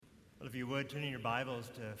Well, if you would, turn in your Bibles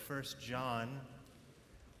to 1 John.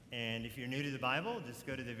 And if you're new to the Bible, just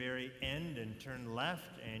go to the very end and turn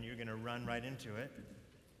left, and you're going to run right into it.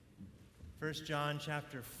 1 John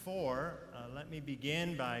chapter 4. Let me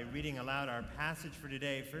begin by reading aloud our passage for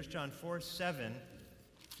today, 1 John 4:7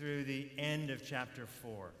 through the end of chapter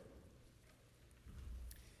 4.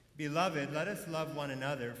 Beloved, let us love one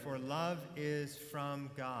another, for love is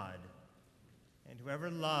from God. And whoever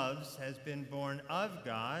loves has been born of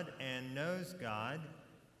God and knows God.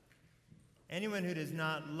 Anyone who does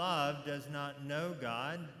not love does not know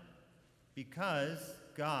God, because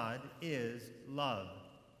God is love.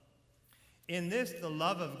 In this, the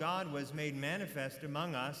love of God was made manifest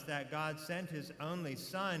among us, that God sent his only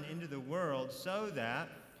Son into the world so that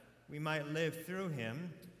we might live through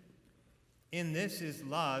him. In this is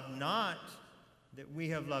love, not that we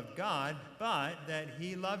have loved God, but that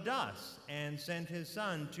he loved us and sent his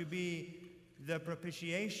Son to be the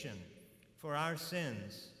propitiation for our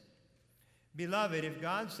sins. Beloved, if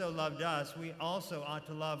God so loved us, we also ought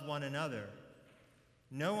to love one another.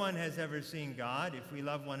 No one has ever seen God. If we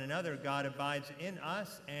love one another, God abides in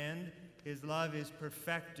us, and his love is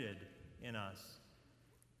perfected in us.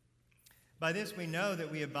 By this we know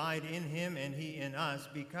that we abide in him and he in us,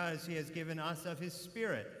 because he has given us of his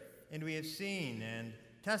Spirit. And we have seen and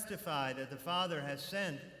testified that the Father has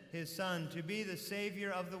sent his Son to be the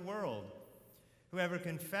Savior of the world. Whoever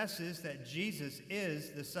confesses that Jesus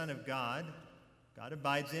is the Son of God, God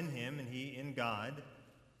abides in him and he in God.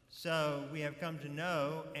 So we have come to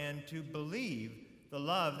know and to believe the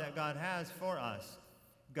love that God has for us.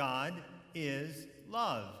 God is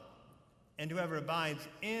love. And whoever abides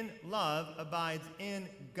in love abides in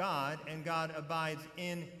God, and God abides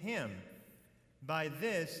in him. By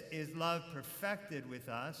this is love perfected with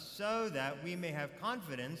us, so that we may have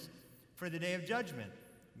confidence for the day of judgment.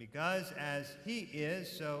 Because as he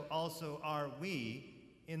is, so also are we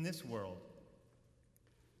in this world.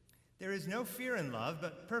 There is no fear in love,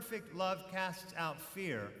 but perfect love casts out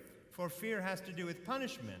fear. For fear has to do with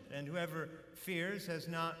punishment, and whoever fears has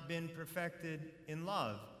not been perfected in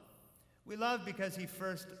love. We love because he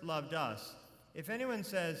first loved us. If anyone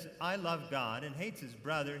says, I love God, and hates his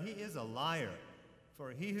brother, he is a liar. For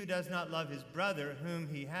he who does not love his brother whom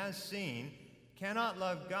he has seen cannot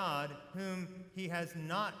love God whom he has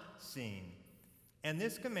not seen. And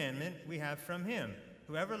this commandment we have from him: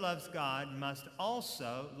 whoever loves God must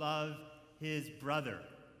also love his brother.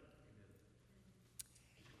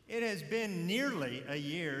 It has been nearly a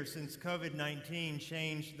year since COVID-19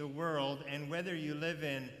 changed the world, and whether you live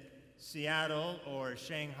in Seattle or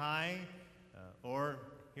Shanghai or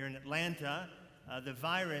here in Atlanta, the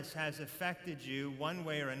virus has affected you one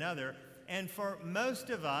way or another. And for most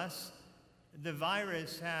of us, the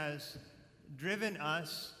virus has driven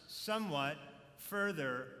us somewhat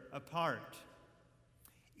further apart.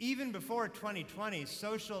 Even before 2020,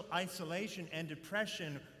 social isolation and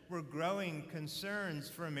depression were growing concerns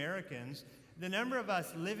for Americans. The number of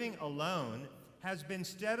us living alone has been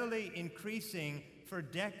steadily increasing for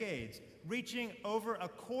decades, reaching over a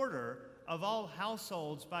quarter of all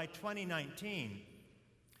households by 2019,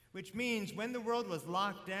 which means when the world was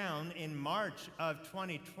locked down in March of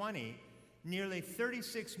 2020, nearly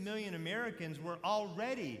 36 million Americans were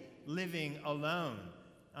already living alone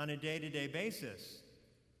on a day-to-day basis.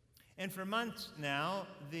 And for months now,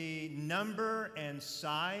 the number and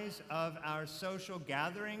size of our social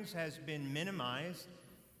gatherings has been minimized.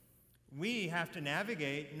 We have to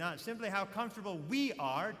navigate not simply how comfortable we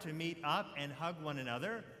are to meet up and hug one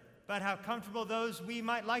another, but how comfortable those we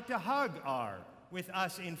might like to hug are, with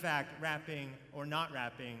us, in fact, wrapping or not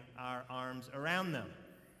wrapping our arms around them.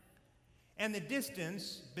 And the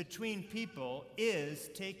distance between people is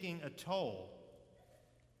taking a toll.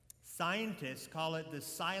 Scientists call it the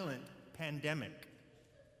silent pandemic.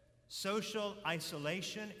 Social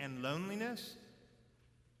isolation and loneliness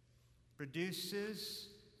produces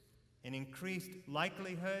an increased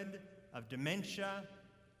likelihood of dementia,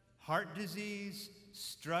 heart disease,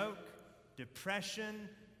 stroke, depression,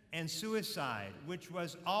 and suicide, which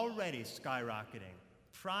was already skyrocketing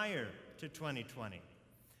prior to 2020.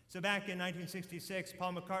 So back in 1966,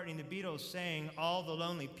 Paul McCartney and the Beatles sang All the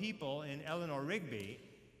Lonely People in Eleanor Rigby,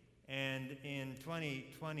 and in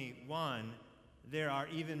 2021, there are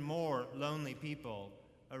even more lonely people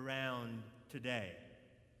around today.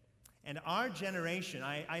 And our generation,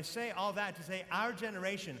 I say all that to say our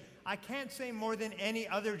generation, I can't say more than any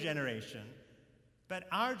other generation, but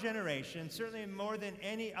our generation, certainly more than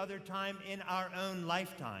any other time in our own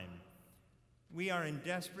lifetime, we are in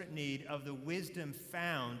desperate need of the wisdom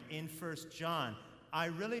found in 1 John. I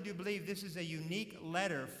really do believe this is a unique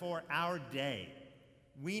letter for our day.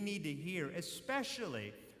 we need to hear,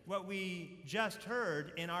 especially what we just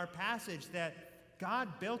heard in our passage, that God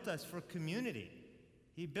built us for community.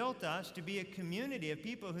 He built us to be a community of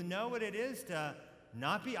people who know what it is to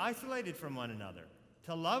not be isolated from one another,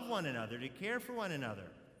 to love one another, to care for one another.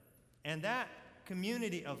 And that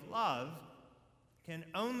community of love can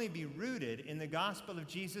only be rooted in the gospel of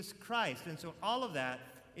Jesus Christ. And so all of that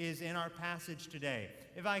is in our passage today.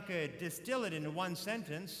 If I could distill it into one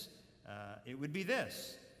sentence, it would be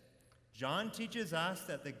this. John teaches us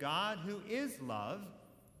that the God who is love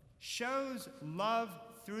shows love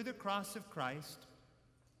through the cross of Christ,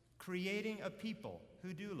 creating a people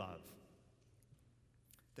who do love.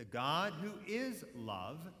 The God who is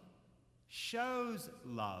love shows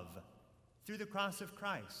love through the cross of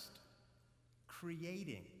Christ,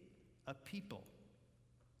 creating a people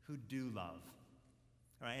who do love.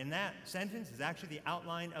 All right, and that sentence is actually the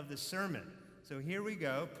outline of the sermon. So here we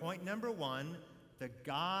go. Point number one, the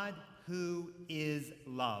God who is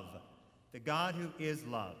love. The God who is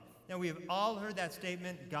love. Now, we have all heard that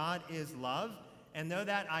statement, God is love. And though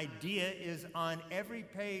that idea is on every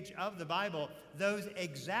page of the Bible, those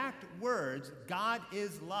exact words, God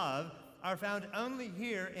is love, are found only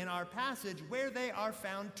here in our passage, where they are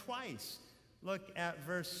found twice. Look at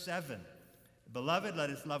verse 7. Beloved, let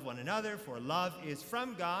us love one another, for love is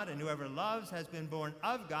from God, and whoever loves has been born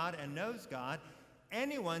of God and knows God.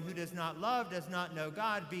 Anyone who does not love does not know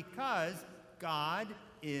God, because God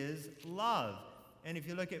is love. And if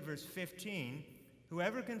you look at verse 15,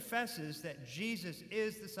 whoever confesses that Jesus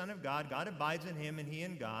is the Son of God, God abides in him and he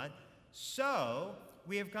in God, so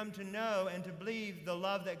we have come to know and to believe the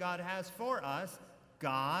love that God has for us.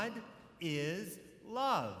 God is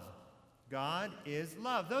love. God is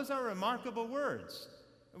love. Those are remarkable words.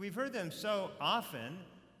 We've heard them so often,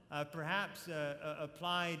 perhaps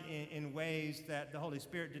applied in ways that the Holy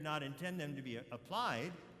Spirit did not intend them to be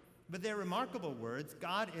applied, but they're remarkable words.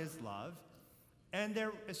 God is love. And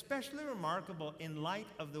they're especially remarkable in light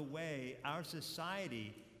of the way our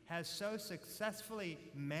society has so successfully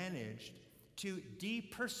managed to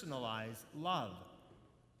depersonalize love.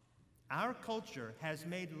 Our culture has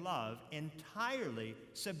made love entirely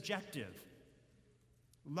subjective.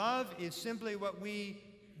 Love is simply what we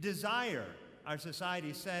desire, our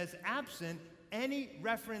society says, absent any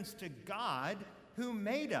reference to God who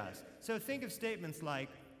made us. So think of statements like,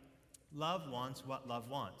 love wants what love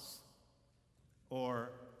wants,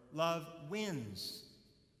 or love wins,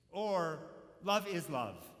 or love is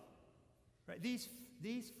love. Right? These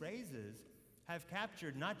phrases have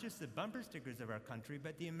captured not just the bumper stickers of our country,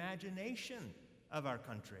 but the imagination of our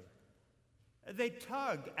country. They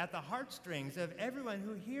tug at the heartstrings of everyone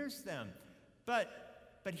who hears them. But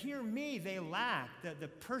hear me, they lack the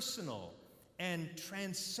personal and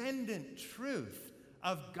transcendent truth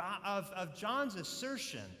of John's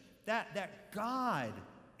assertion that God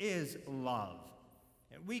is love.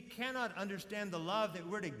 We cannot understand the love that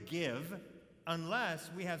we're to give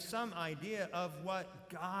unless we have some idea of what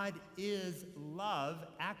God is love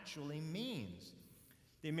actually means.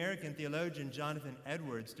 The American theologian Jonathan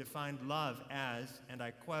Edwards defined love as, and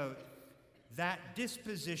I quote, that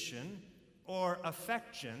disposition or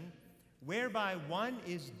affection whereby one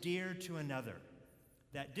is dear to another.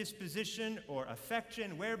 That disposition or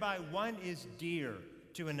affection whereby one is dear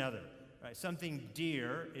to another. Right? Something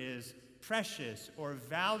dear is precious or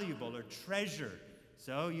valuable or treasured.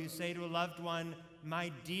 So you say to a loved one,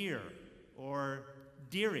 my dear, or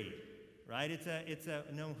dearie, right?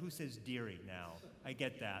 No, who says dearie now? I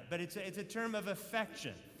get that. But it's a term of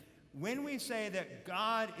affection. When we say that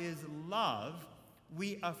God is love,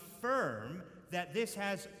 we affirm that this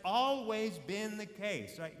has always been the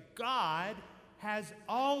case, right? God has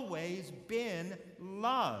always been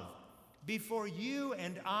love. Before you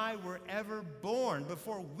and I were ever born,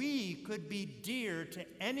 before we could be dear to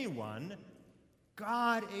anyone,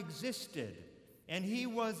 God existed, and he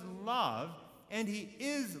was love, and he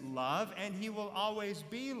is love, and he will always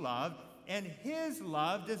be love, and his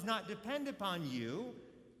love does not depend upon you,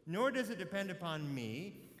 nor does it depend upon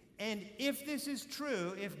me. And if this is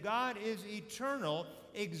true, if God is eternal,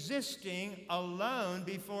 existing alone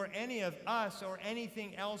before any of us or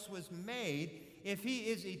anything else was made, if he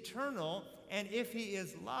is eternal and if he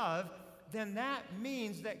is love, then that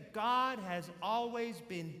means that God has always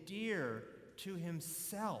been dear to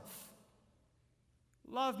himself.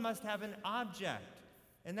 Love must have an object,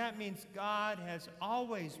 and that means God has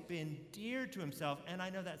always been dear to himself. And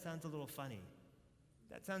I know that sounds a little funny.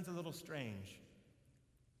 That sounds a little strange.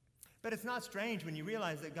 But it's not strange when you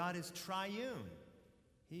realize that God is triune.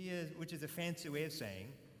 He is, which is a fancy way of saying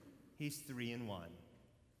he's 3 in 1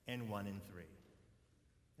 and 1 in 3.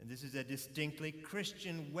 And this is a distinctly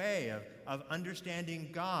Christian way of understanding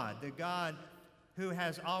God. The God who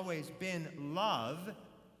has always been love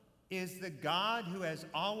is the God who has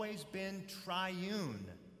always been triune.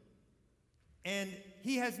 And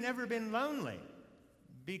he has never been lonely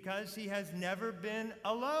because he has never been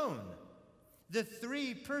alone. The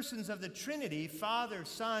three persons of the Trinity, Father,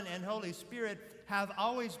 Son, and Holy Spirit, have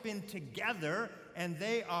always been together, and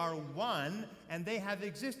they are one, and they have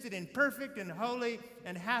existed in perfect and holy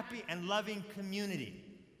and happy and loving community.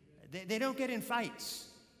 They don't get in fights.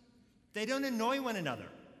 They don't annoy one another.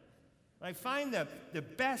 Like, find the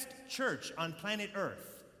best church on planet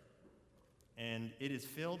Earth, and it is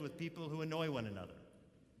filled with people who annoy one another.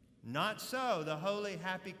 Not so the holy,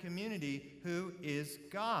 happy community who is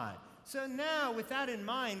God. So now, with that in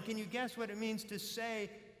mind, can you guess what it means to say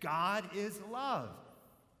God is love?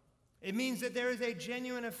 It means that there is a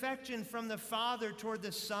genuine affection from the Father toward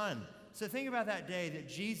the Son. So think about that day that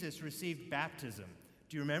Jesus received baptism.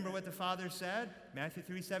 Do you remember what the Father said? Matthew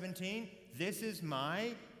 3:17, "This is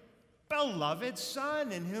my beloved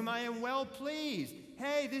Son, in whom I am well pleased."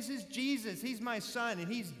 Hey, this is Jesus. He's my Son,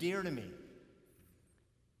 and he's dear to me.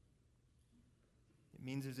 It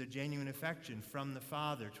means there's a genuine affection from the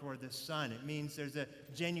Father toward the Son. It means there's a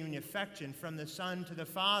genuine affection from the Son to the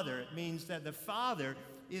Father. It means that the Father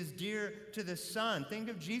is dear to the Son. Think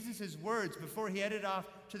of Jesus' words before he headed off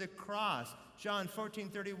to the cross. John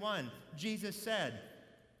 14:31, Jesus said,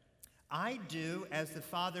 "I do as the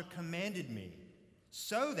Father commanded me,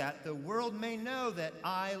 so that the world may know that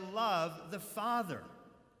I love the Father."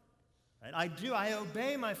 Right? I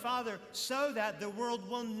obey my Father so that the world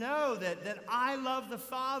will know that I love the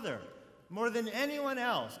Father more than anyone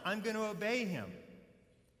else. I'm going to obey him.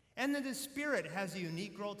 And then the Spirit has a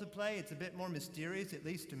unique role to play. It's a bit more mysterious, at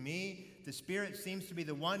least to me. The Spirit seems to be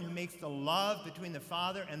the one who makes the love between the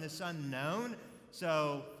Father and the Son known.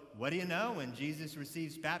 So what do you know? When Jesus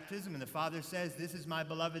receives baptism and the Father says, "This is my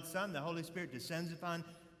beloved Son," the Holy Spirit descends upon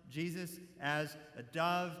Jesus as a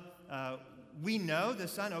dove. We know the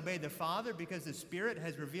Son obeyed the Father because the Spirit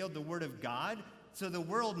has revealed the Word of God. So the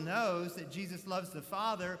world knows that Jesus loves the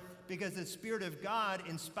Father because the Spirit of God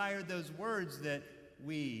inspired those words that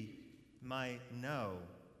we might know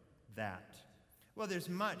that. Well, there's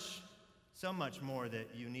so much more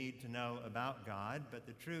that you need to know about God, but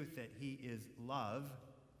the truth that he is love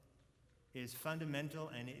is fundamental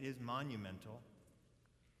and it is monumental.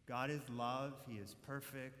 God is love. He is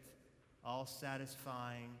perfect,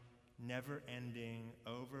 all-satisfying, never-ending,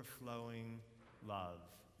 overflowing love.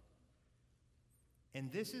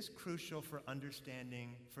 And this is crucial for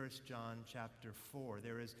understanding 1 John chapter 4.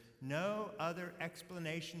 There is no other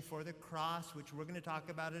explanation for the cross, which we're going to talk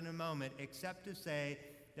about in a moment, except to say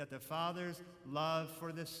that the Father's love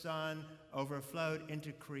for the Son overflowed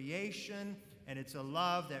into creation, and it's a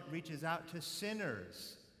love that reaches out to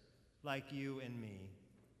sinners like you and me.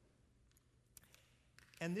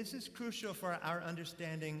 And this is crucial for our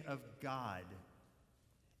understanding of God.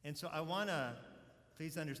 And so I want to,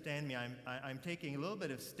 please understand me, I'm taking a little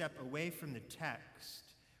bit of step away from the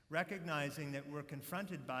text, recognizing that we're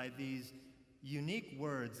confronted by these unique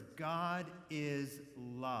words, God is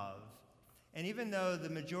love. And even though the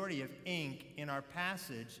majority of ink in our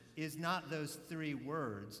passage is not those three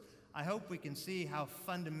words, I hope we can see how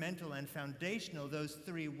fundamental and foundational those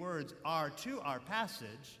three words are to our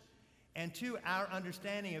passage and to our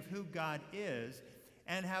understanding of who God is,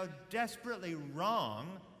 and how desperately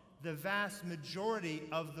wrong the vast majority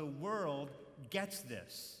of the world gets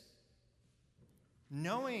this.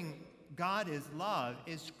 Knowing God is love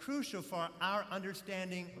is crucial for our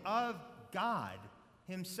understanding of God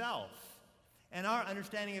himself and our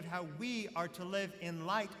understanding of how we are to live in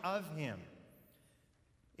light of him.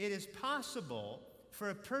 It is possible for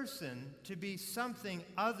a person to be something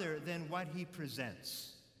other than what he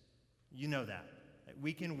presents. You know that.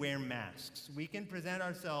 We can wear masks. We can present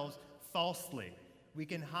ourselves falsely. We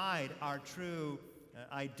can hide our true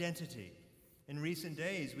identity. In recent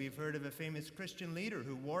days, we've heard of a famous Christian leader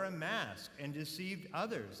who wore a mask and deceived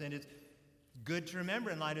others. And it's good to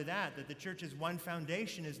remember in light of that the church's one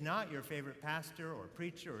foundation is not your favorite pastor or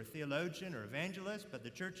preacher or theologian or evangelist, but the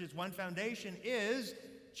church's one foundation is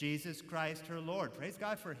Jesus Christ, her Lord. Praise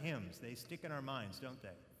God for hymns. They stick in our minds, don't they?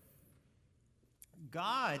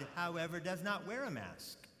 God, however, does not wear a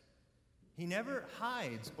mask. He never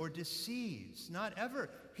hides or deceives, not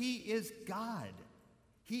ever. He is God.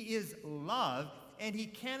 He is love, and he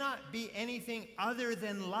cannot be anything other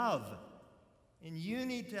than love. And you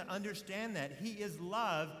need to understand that. He is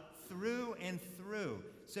love through and through.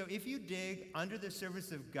 So if you dig under the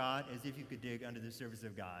surface of God as if you could dig under the surface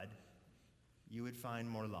of God, you would find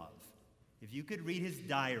more love. If you could read his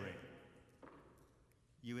diary,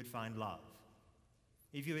 you would find love.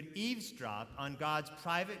 If you would eavesdrop on God's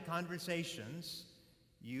private conversations,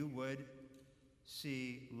 you would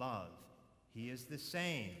see love. He is the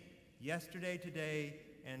same, yesterday, today,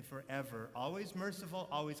 and forever. Always merciful,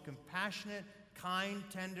 always compassionate, kind,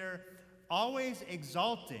 tender, always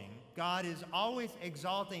exalting. God is always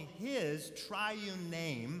exalting his triune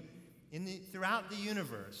name throughout the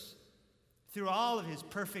universe, through all of his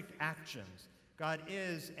perfect actions. God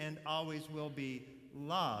is and always will be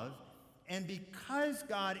love. And because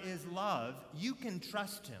God is love, you can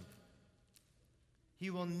trust him. He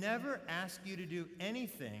will never ask you to do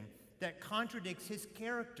anything that contradicts his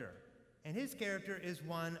character. And his character is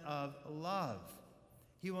one of love.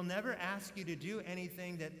 He will never ask you to do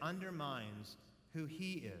anything that undermines who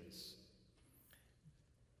he is.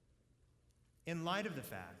 In light of the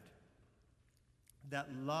fact that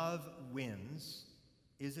love wins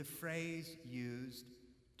is a phrase used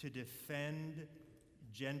to defend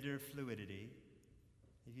gender fluidity.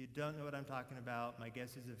 If you don't know what I'm talking about, my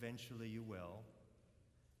guess is eventually you will.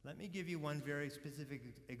 Let me give you one very specific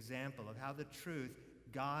example of how the truth,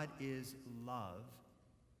 God is love,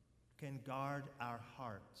 can guard our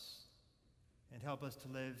hearts and help us to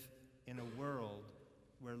live in a world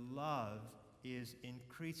where love is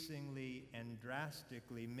increasingly and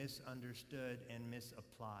drastically misunderstood and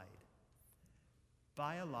misapplied.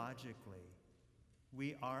 Biologically,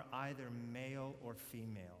 we are either male or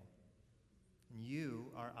female. You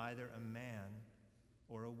are either a man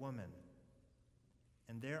or a woman.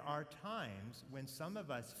 And there are times when some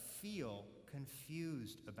of us feel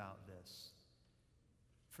confused about this.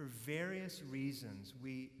 For various reasons,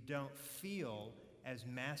 we don't feel as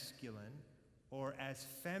masculine or as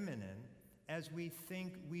feminine as we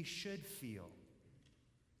think we should feel.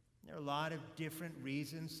 There are a lot of different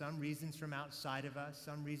reasons, some reasons from outside of us,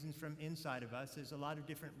 some reasons from inside of us. There's a lot of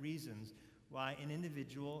different reasons why an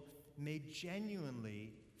individual may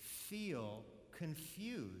genuinely feel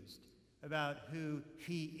confused about who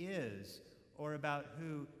he is or about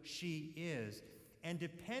who she is. And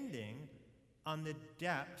depending on the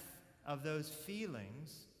depth of those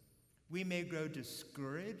feelings, we may grow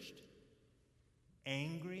discouraged,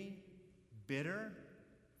 angry, bitter.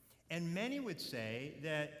 And many would say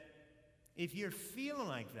that if you're feeling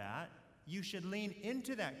like that, you should lean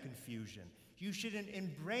into that confusion. You shouldn't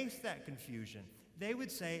embrace that confusion. They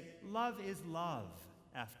would say, love is love,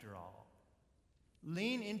 after all.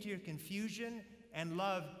 Lean into your confusion and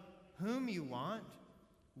love whom you want,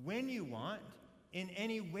 when you want, in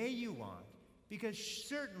any way you want. Because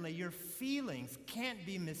certainly your feelings can't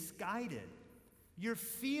be misguided. Your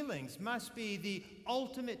feelings must be the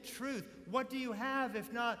ultimate truth. What do you have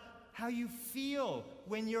if not how you feel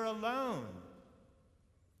when you're alone?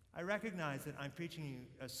 I recognize that I'm preaching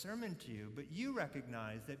a sermon to you, but you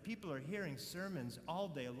recognize that people are hearing sermons all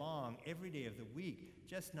day long, every day of the week,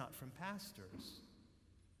 just not from pastors.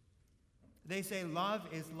 They say love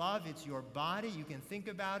is love. It's your body. You can think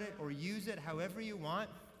about it or use it however you want.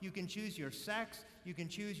 You can choose your sex. You can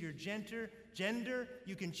choose your gender.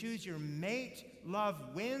 You can choose your mate.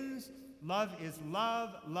 Love wins. Love is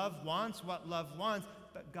love. Love wants what love wants.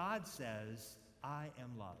 But God says, I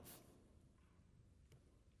am love.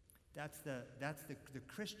 That's the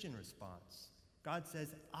Christian response. God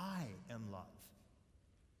says, I am love.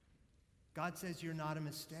 God says, you're not a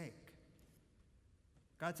mistake.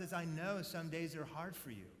 God says, I know some days are hard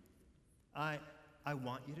for you. I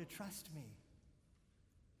want you to trust me.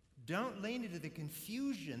 Don't lean into the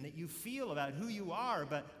confusion that you feel about who you are,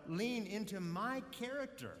 but lean into my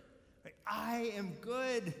character. I am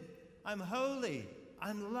good. I'm holy.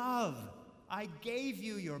 I'm love. I gave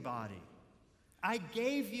you your body. I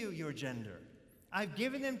gave you your gender. I've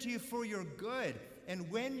given them to you for your good.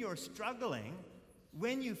 And when you're struggling,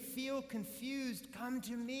 when you feel confused, come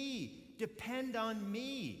to me. Depend on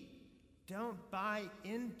me. Don't buy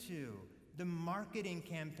into the marketing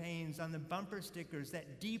campaigns on the bumper stickers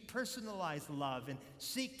that depersonalize love and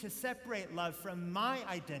seek to separate love from my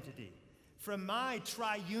identity, from my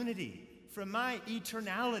triunity, from my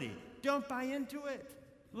eternality. Don't buy into it.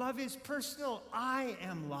 Love is personal. I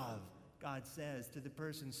am love, God says to the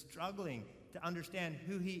person struggling to understand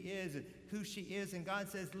who he is and who she is. And God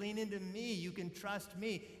says, lean into me. You can trust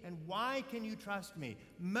me. And why can you trust me?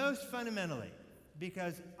 Most fundamentally,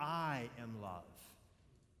 because I am love.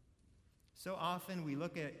 So often we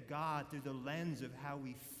look at God through the lens of how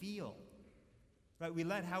we feel. Right? We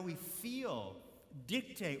let how we feel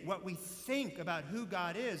dictate what we think about who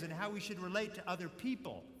God is and how we should relate to other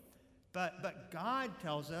people. But God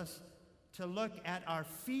tells us to look at our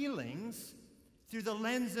feelings through the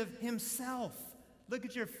lens of himself. Look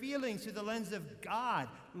at your feelings through the lens of God.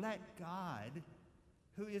 Let God,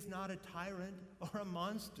 who is not a tyrant or a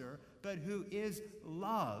monster, but who is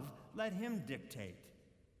love, let him dictate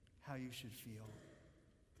how you should feel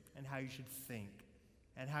and how you should think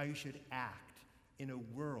and how you should act in a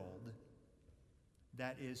world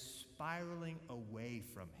that is spiraling away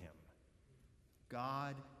from him.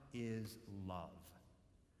 God is love.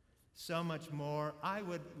 So much more I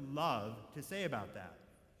would love to say about that.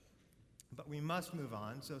 But we must move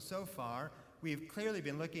on. So far, we've clearly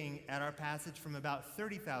been looking at our passage from about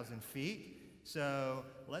 30,000 feet. So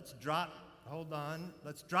let's drop down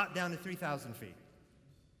to 3,000 feet.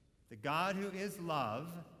 The God who is love,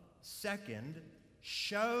 second,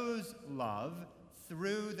 shows love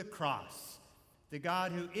through the cross. The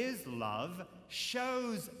God who is love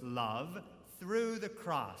shows love through the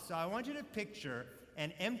cross. So I want you to picture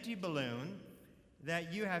an empty balloon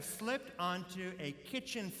that you have slipped onto a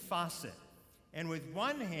kitchen faucet. And with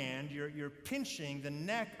one hand, you're pinching the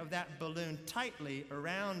neck of that balloon tightly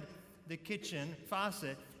around the kitchen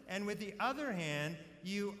faucet. And with the other hand,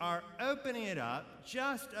 you are opening it up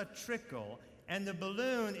just a trickle, and the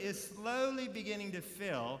balloon is slowly beginning to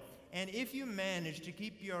fill. And if you manage to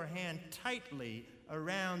keep your hand tightly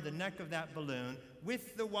around the neck of that balloon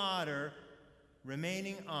with the water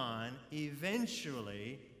remaining on,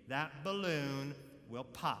 eventually that balloon will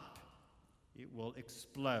pop. It will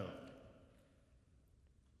explode.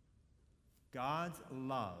 God's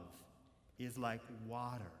love is like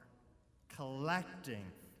water, collecting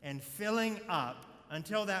and filling up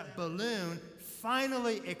until that balloon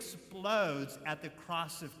finally explodes at the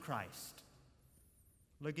cross of Christ.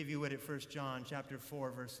 Look, if you would, at 1 John chapter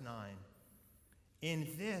 4, verse 9. In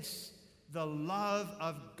this, the love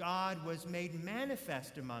of God was made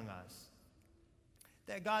manifest among us,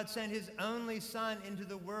 that God sent his only Son into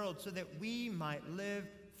the world so that we might live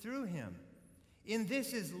through him. In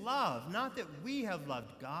this is love, not that we have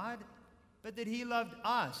loved God, but that he loved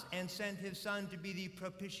us and sent his Son to be the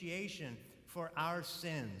propitiation for our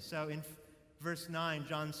sins. So in verse 9,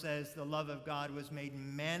 John says the love of God was made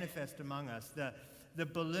manifest among us. The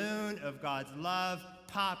balloon of God's love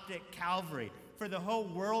popped at Calvary for the whole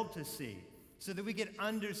world to see, so that we could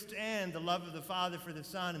understand the love of the Father for the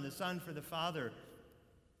Son and the Son for the Father,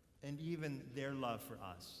 and even their love for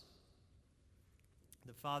us.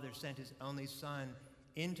 The Father sent his only Son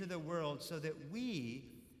into the world so that we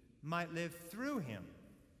might live through him.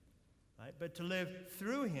 Right? But to live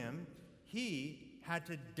through him, he had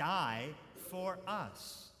to die for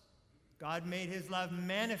us. God made his love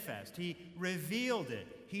manifest. He revealed it.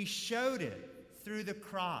 He showed it through the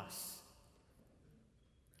cross.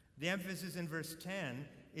 The emphasis in verse 10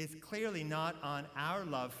 is clearly not on our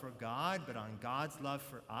love for God, but on God's love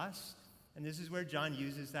for us. And this is where John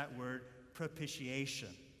uses that word propitiation.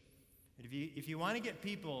 If you want to get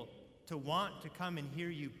people to want to come and hear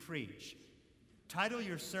you preach, title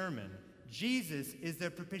your sermon, Jesus is the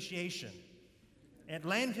propitiation.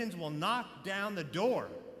 Atlantans will knock down the door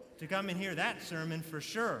to come and hear that sermon for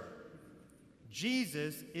sure.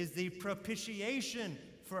 Jesus is the propitiation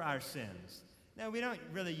for our sins. Now, we don't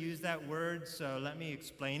really use that word, so let me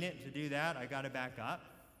explain it. To do that, I got to back up.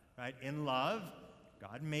 Right? In love,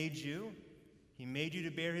 God made you. He made you to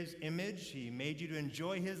bear his image. He made you to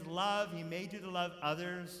enjoy his love. He made you to love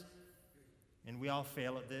others. And we all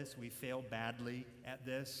fail at this. We fail badly at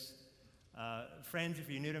this. Friends, if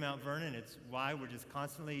you're new to Mount Vernon, it's why we're just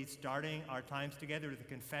constantly starting our times together with a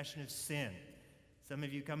confession of sin. Some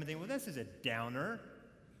of you come and think, well, this is a downer.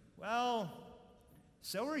 Well,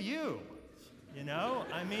 so are you. You know,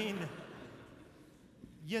 I mean,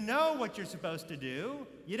 you know what you're supposed to do.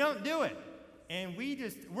 You don't do it. And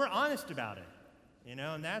we're honest about it. You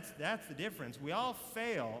know, and that's the difference. We all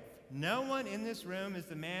fail. No one in this room is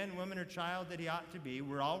the man, woman, or child that he ought to be.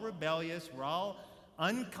 We're all rebellious. We're all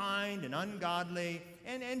unkind and ungodly.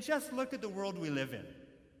 And just look at the world we live in.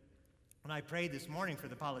 And I prayed this morning for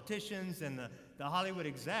the politicians and the Hollywood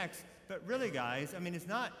execs. But really, guys, I mean, it's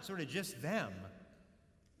not sort of just them.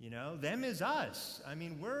 You know, them is us. I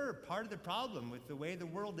mean, we're part of the problem with the way the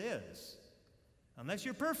world is. Unless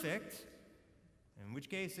you're perfect, in which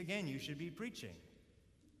case, again, you should be preaching.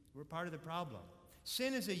 We're part of the problem.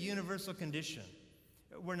 Sin is a universal condition.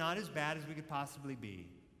 We're not as bad as we could possibly be,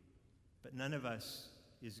 but none of us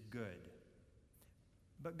is good.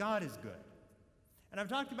 But God is good. And I've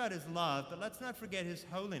talked about his love, but let's not forget his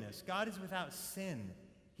holiness. God is without sin.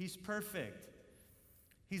 He's perfect.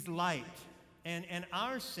 He's light. And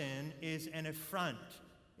our sin is an affront.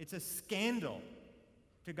 It's a scandal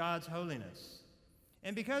to God's holiness.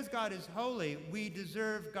 And because God is holy, we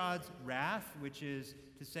deserve God's wrath, which is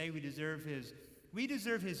to say we deserve his We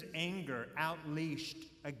deserve his anger outleashed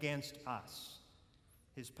against us,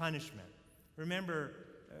 his punishment. Remember,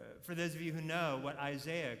 for those of you who know, what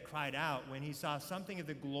Isaiah cried out when he saw something of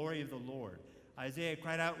the glory of the Lord. Isaiah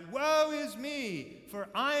cried out, "Woe is me, for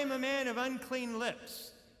I am a man of unclean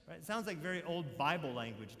lips." Right? It sounds like very old Bible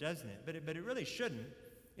language, doesn't it? But it really shouldn't.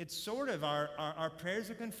 It's sort of our prayers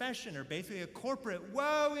of confession, or basically a corporate,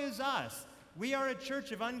 woe is us. We are a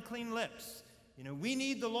church of unclean lips. You know, we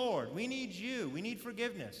need the Lord. We need you. We need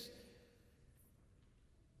forgiveness.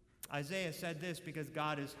 Isaiah said this because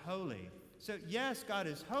God is holy. So yes, God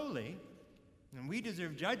is holy, and we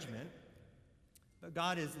deserve judgment, but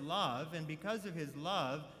God is love, and because of his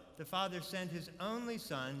love, the Father sent his only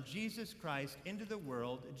Son, Jesus Christ, into the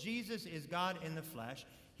world. Jesus is God in the flesh.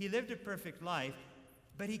 He lived a perfect life,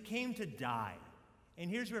 but he came to die. And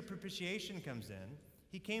here's where propitiation comes in.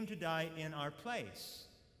 He came to die in our place.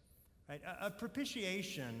 Right? A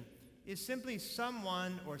propitiation is simply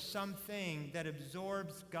someone or something that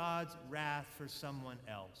absorbs God's wrath for someone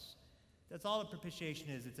else. That's all a propitiation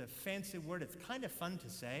is. It's a fancy word. It's kind of fun to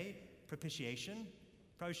say, propitiation.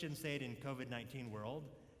 Probably shouldn't say it in COVID-19 world,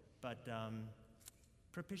 but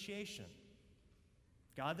propitiation.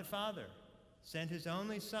 God the Father sent his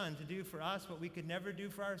only Son to do for us what we could never do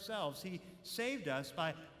for ourselves. He saved us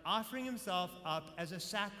by offering himself up as a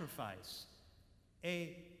sacrifice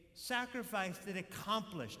that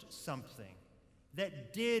accomplished something,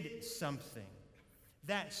 that did something,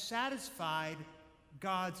 that satisfied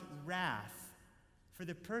God's wrath for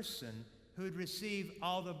the person who would receive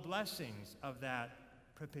all the blessings of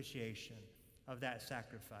that propitiation, of that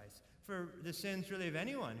sacrifice, for the sins really of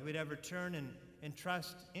anyone who would ever turn and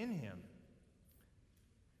trust in him.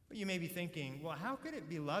 But you may be thinking, well, how could it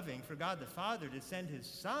be loving for God the Father to send his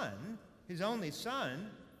Son, his only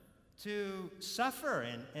Son, to suffer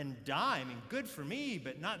and die? I mean, good for me,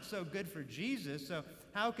 but not so good for Jesus. So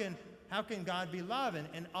how can God be love?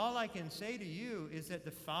 And all I can say to you is that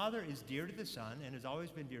the Father is dear to the Son and has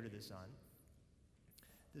always been dear to the Son.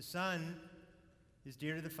 The Son is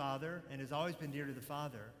dear to the Father and has always been dear to the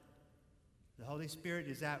Father. The Holy Spirit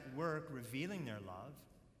is at work revealing their love.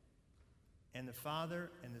 And the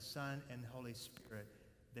Father and the Son and the Holy Spirit,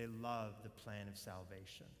 they love the plan of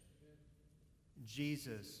salvation.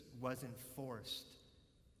 Jesus wasn't forced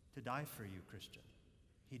to die for you, Christian.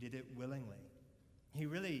 He did it willingly.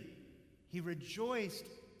 He rejoiced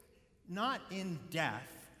not in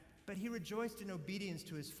death, but he rejoiced in obedience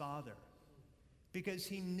to his Father, because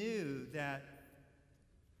he knew that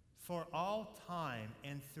for all time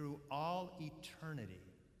and through all eternity,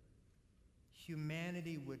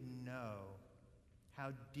 humanity would know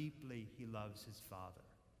how deeply he loves his Father.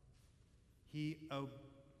 He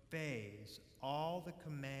obeys all the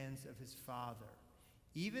commands of his Father,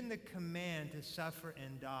 even the command to suffer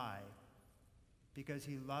and die, because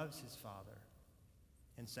he loves his Father,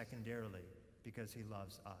 and secondarily, because he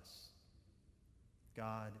loves us.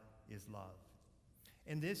 God is love.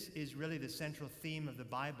 And this is really the central theme of the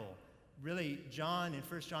Bible. Really, John in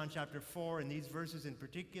 1 John chapter 4, and these verses in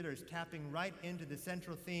particular, is tapping right into the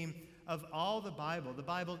central theme of all the Bible. The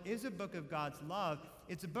Bible is a book of God's love.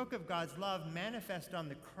 It's a book of God's love manifest on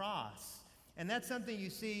the cross. And that's something you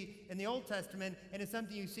see in the Old Testament, and it's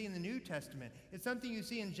something you see in the New Testament. It's something you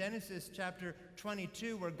see in Genesis chapter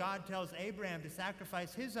 22, where God tells Abraham to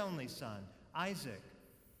sacrifice his only son, Isaac.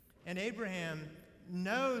 And Abraham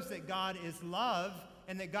knows that God is love,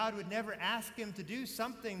 and that God would never ask him to do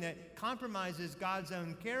something that compromises God's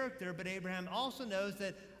own character, but Abraham also knows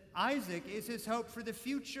that Isaac is his hope for the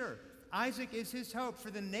future. Isaac is his hope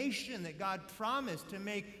for the nation that God promised to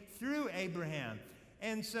make through Abraham.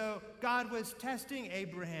 And so God was testing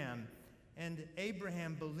Abraham, and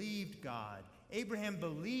Abraham believed God. Abraham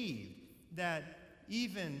believed that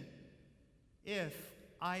even if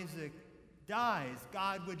Isaac dies,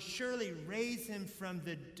 God would surely raise him from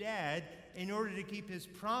the dead in order to keep his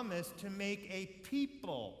promise to make a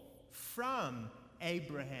people from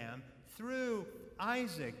Abraham through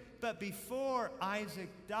Isaac. But before Isaac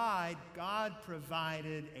died, God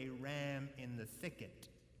provided a ram in the thicket.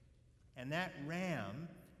 And that ram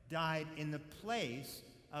died in the place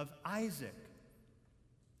of Isaac,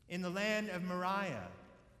 in the land of Moriah,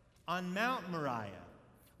 on Mount Moriah,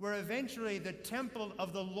 where eventually the temple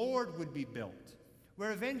of the Lord would be built,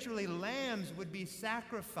 where eventually lambs would be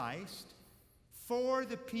sacrificed for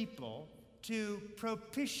the people to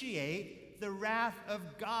propitiate the wrath of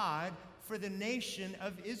God for the nation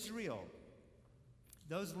of Israel.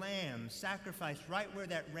 Those lambs sacrificed right where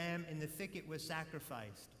that ram in the thicket was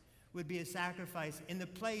sacrificed would be a sacrifice in the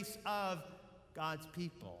place of God's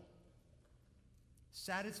people,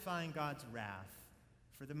 satisfying God's wrath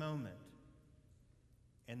for the moment,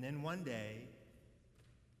 And then one day,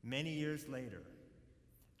 many years later,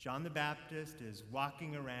 John the Baptist is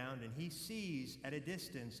walking around and he sees at a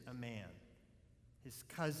distance a man, his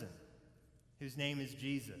cousin, whose name is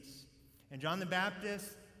Jesus. And John the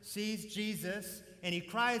Baptist sees Jesus and he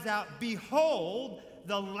cries out, "Behold,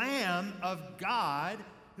 the Lamb of God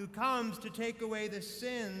who comes to take away the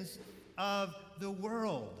sins of the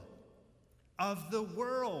world." Of the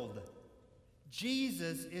world.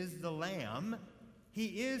 Jesus is the Lamb.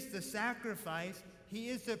 He is the sacrifice. He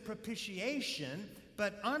is the propitiation.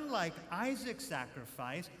 But unlike Isaac's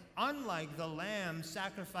sacrifice, unlike the lamb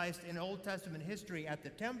sacrificed in Old Testament history at the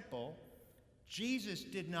temple, Jesus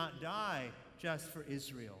did not die just for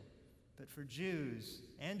Israel, but for Jews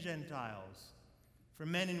and Gentiles, for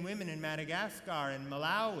men and women in Madagascar and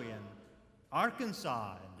Malawi and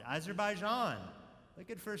Arkansas and Azerbaijan. Look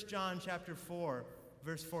at 1 John chapter 4,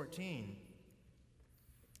 verse 14.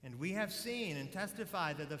 "And we have seen and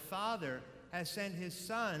testified that the Father has sent his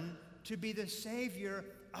Son to be the Savior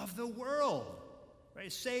of the world."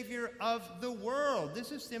 Right? Savior of the world.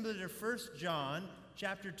 This is similar to 1 John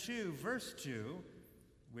chapter 2, verse 2,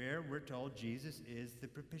 where we're told Jesus is the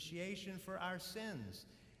propitiation for our sins,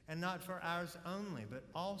 and not for ours only, but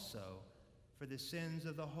also for the sins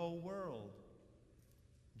of the whole world.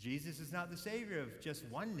 Jesus is not the Savior of just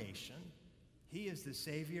one nation. He is the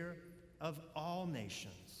Savior of all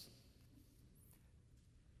nations.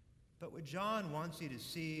 But what John wants you to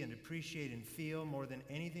see and appreciate and feel more than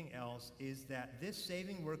anything else is that this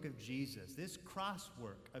saving work of Jesus, this cross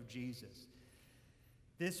work of Jesus,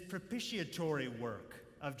 this propitiatory work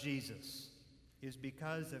of Jesus is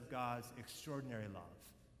because of God's extraordinary love.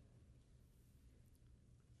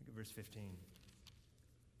 Look at verse 15.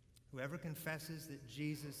 "Whoever confesses that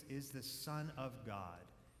Jesus is the Son of God,"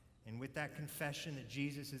 and with that confession that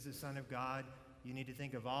Jesus is the Son of God, you need to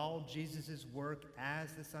think of all Jesus' work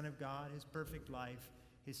as the Son of God, his perfect life,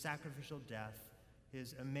 his sacrificial death,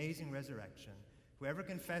 his amazing resurrection. Whoever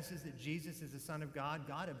confesses that Jesus is the Son of God,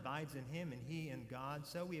 God abides in him and he in God.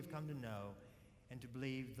 So we have come to know and to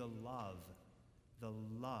believe the love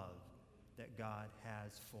that God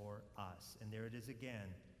has for us. And there it is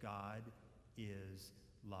again. God is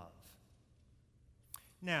love.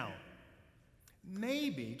 Now,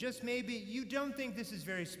 maybe, just maybe, you don't think this is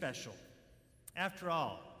very special. After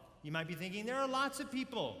all, you might be thinking, there are lots of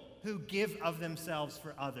people who give of themselves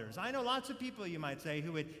for others. I know lots of people, you might say,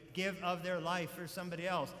 who would give of their life for somebody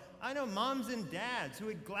else. I know moms and dads who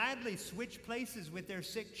would gladly switch places with their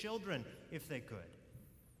sick children if they could.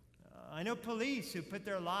 I know police who put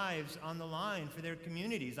their lives on the line for their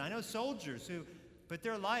communities. I know soldiers who put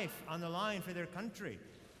their life on the line for their country.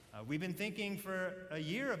 We've been thinking for a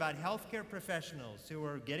year about healthcare professionals who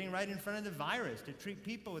are getting right in front of the virus to treat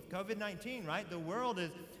people with COVID-19, right? The world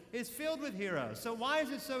is filled with heroes. So why is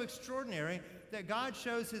it so extraordinary that God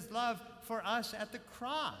shows his love for us at the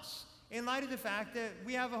cross in light of the fact that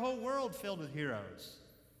we have a whole world filled with heroes?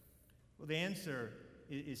 Well, the answer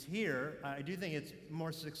is here. I do think it's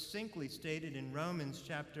more succinctly stated in Romans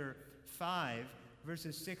chapter 5,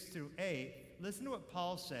 verses 6 through 8. Listen to what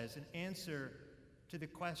Paul says in answer to the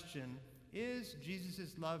question, is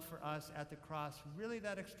Jesus' love for us at the cross really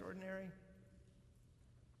that extraordinary?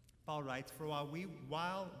 Paul writes, "For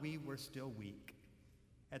while we were still weak,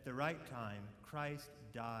 at the right time, Christ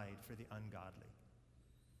died for the ungodly.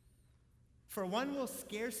 For one will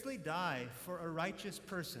scarcely die for a righteous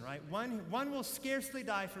person," right? One will scarcely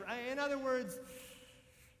die for, in other words,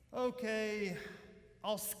 okay,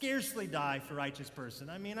 I'll scarcely die for a righteous person.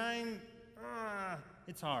 I mean,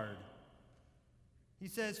 it's hard. He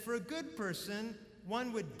says, for a good person,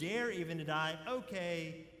 one would dare even to die.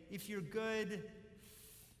 Okay, if you're good,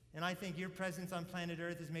 and I think your presence on planet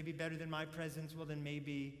Earth is maybe better than my presence, well, then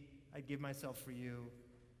maybe I'd give myself for you.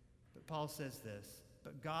 But Paul says this,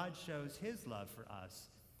 "But God shows his love for us,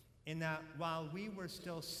 in that while we were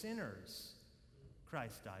still sinners,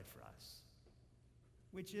 Christ died for us."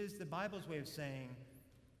 Which is the Bible's way of saying,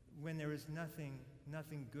 when there is nothing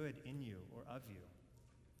good in you or of you.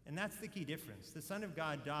 And that's the key difference. The Son of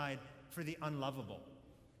God died for the unlovable.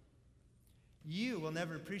 You will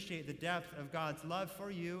never appreciate the depth of God's love for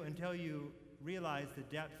you until you realize the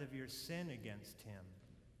depth of your sin against him.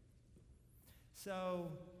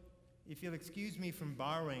 So, if you'll excuse me from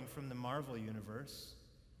borrowing from the Marvel universe,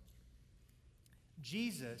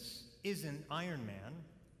 Jesus isn't Iron Man,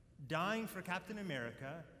 dying for Captain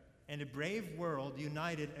America and a brave world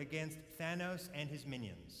united against Thanos and his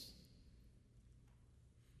minions.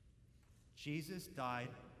 Jesus died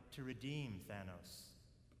to redeem Thanos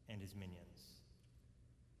and his minions.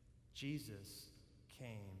 Jesus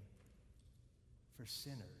came for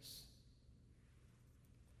sinners.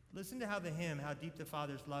 Listen to how the hymn, How Deep the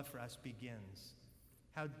Father's Love for Us, begins.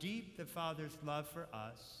 How deep the Father's love for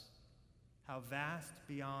us, how vast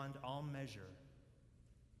beyond all measure,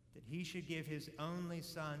 that he should give his only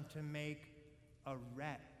Son to make a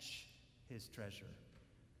wretch his treasure.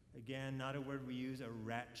 Again, not a word we use, a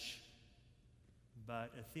wretch,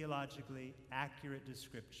 but a theologically accurate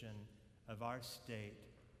description of our state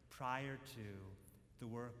prior to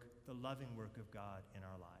the loving work of God in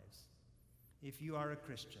our lives. If you are a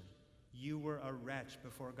Christian, you were a wretch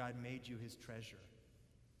before God made you his treasure.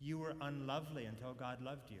 You were unlovely until God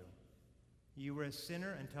loved you. You were a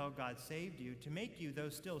sinner until God saved you to make you, though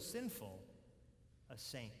still sinful, a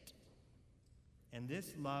saint. And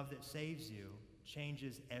this love that saves you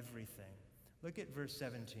changes everything. Look at verse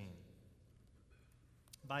 17.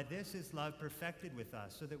 By this is love perfected with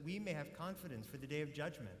us, so that we may have confidence for the day of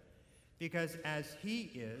judgment. Because as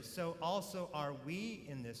he is, so also are we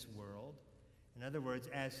in this world. In other words,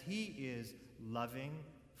 as he is loving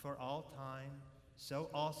for all time, so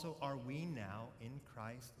also are we now in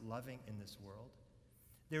Christ, loving in this world.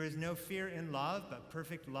 There is no fear in love, but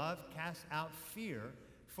perfect love casts out fear,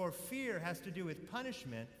 for fear has to do with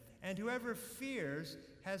punishment, and whoever fears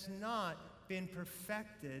has not been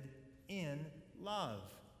perfected in love.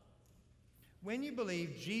 When you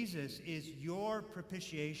believe Jesus is your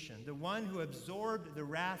propitiation, the one who absorbed the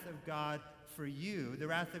wrath of God for you, the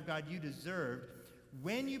wrath of God you deserved,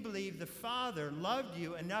 when you believe the Father loved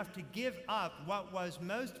you enough to give up what was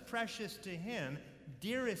most precious to him,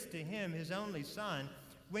 dearest to him, his only Son,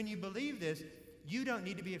 when you believe this, you don't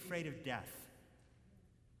need to be afraid of death.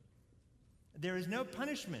 There is no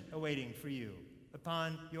punishment awaiting for you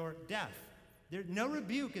upon your death. No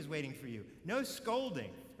rebuke is waiting for you, no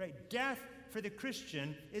scolding. Right? Death for the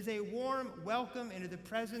Christian is a warm welcome into the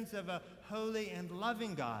presence of a holy and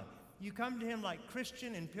loving God. You come to him like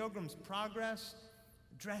Christian in Pilgrim's Progress,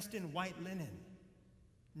 dressed in white linen.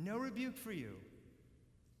 No rebuke for you.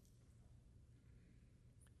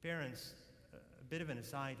 Parents, a bit of an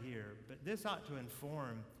aside here, but this ought to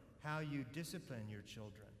inform how you discipline your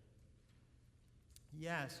children.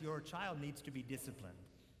 Yes, your child needs to be disciplined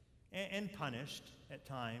and punished at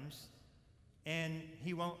times, and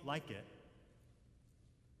he won't like it.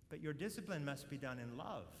 But your discipline must be done in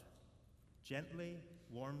love, gently,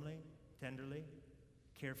 warmly, tenderly,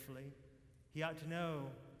 carefully. He ought to know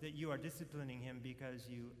that you are disciplining him because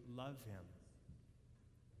you love him,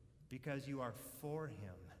 because you are for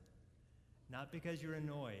him, not because you're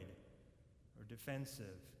annoyed or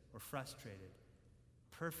defensive or frustrated.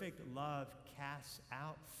 Perfect love casts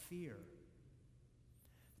out fear.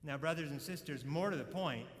 Now, brothers and sisters, more to the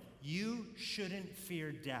point, you shouldn't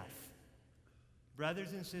fear death.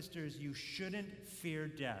 Brothers and sisters, you shouldn't fear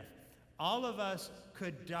death. All of us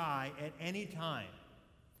could die at any time.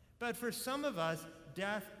 But for some of us,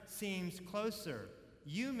 death seems closer.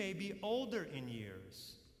 You may be older in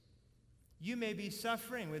years. You may be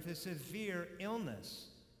suffering with a severe illness.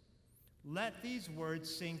 Let these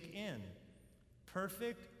words sink in.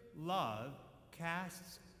 Perfect love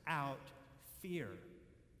casts out fear.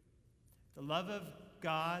 The love of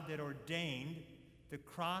God that ordained the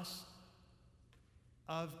cross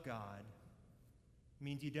of God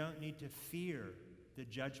means you don't need to fear the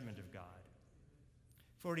judgment of God.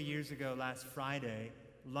 40 years ago, last Friday,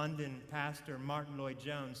 London pastor Martin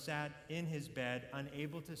Lloyd-Jones sat in his bed,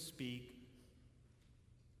 unable to speak,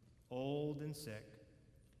 old and sick,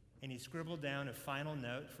 and he scribbled down a final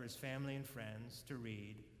note for his family and friends to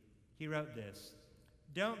read. He wrote this: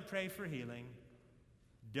 "Don't pray for healing.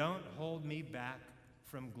 Don't hold me back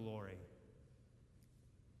from glory."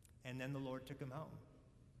 And then the Lord took him home.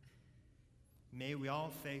 May we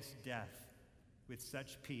all face death with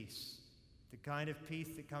such peace, the kind of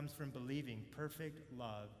peace that comes from believing perfect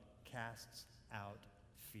love casts out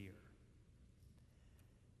fear.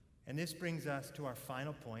 And this brings us to our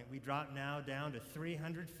final point. We drop now down to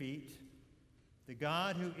 300 feet. The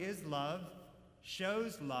God who is love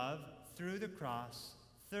shows love through the cross.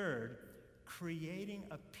 Third, creating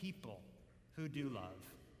a people who do love.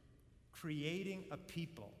 Creating a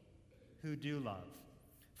people who do love.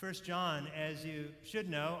 1 John, as you should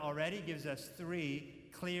know already, gives us 3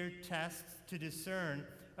 clear tests to discern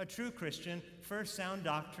a true Christian. First, sound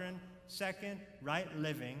doctrine. Second, right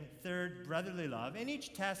living. Third, brotherly love. And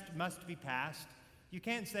each test must be passed. You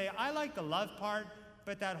can't say, I like the love part,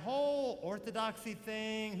 but that whole orthodoxy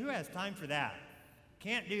thing, who has time for that?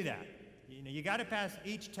 Can't do that. You got to pass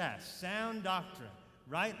each test. Sound doctrine,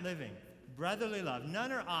 right living, brotherly love.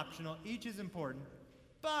 None are optional. Each is important.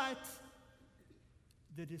 But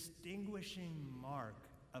the distinguishing mark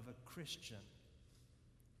of a Christian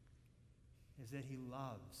is that he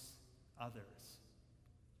loves others.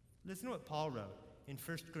 Listen to what Paul wrote in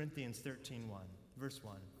 1 Corinthians 13:1, verse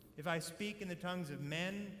 1. If I speak in the tongues of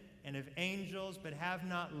men and of angels, but have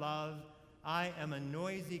not love, I am a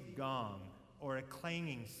noisy gong or a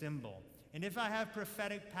clanging cymbal. And if I have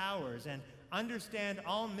prophetic powers and understand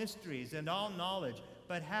all mysteries and all knowledge,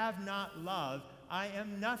 but have not love, I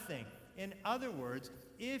am nothing. In other words,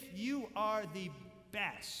 if you are the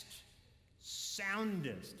best,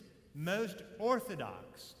 soundest, most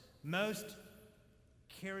orthodox, most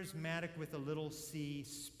charismatic with a little c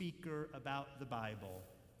speaker about the Bible,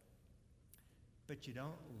 but you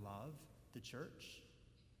don't love the church,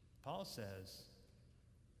 Paul says,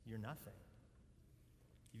 you're nothing.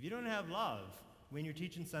 If you don't have love when you're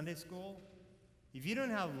teaching Sunday school, if you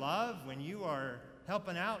don't have love when you are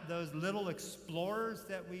helping out those little explorers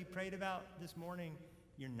that we prayed about this morning,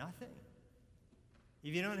 you're nothing.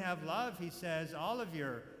 If you don't have love, he says, all of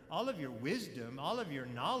your wisdom, all of your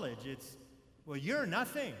knowledge, you're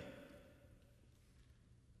nothing.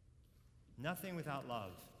 Nothing without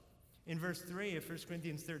love. In verse 3 of 1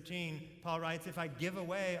 Corinthians 13, Paul writes, if I give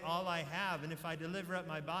away all I have, and if I deliver up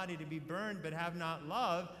my body to be burned but have not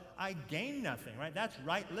love, I gain nothing, right? That's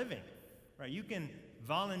right living, right? You can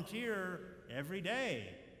volunteer every day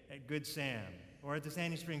at Good Sam or at the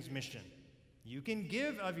Sandy Springs Mission. You can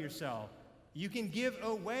give of yourself. You can give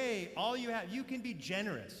away all you have. You can be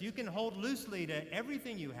generous. You can hold loosely to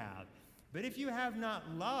everything you have. But if you have not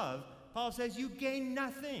love, Paul says you gain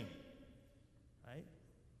nothing, right?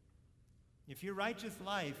 If your righteous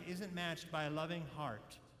life isn't matched by a loving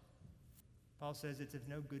heart, Paul says it's of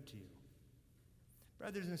no good to you.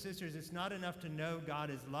 Brothers and sisters, it's not enough to know God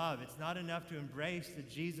is love. It's not enough to embrace the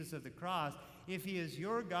Jesus of the cross. If he is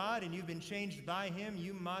your God and you've been changed by him,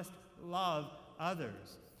 you must love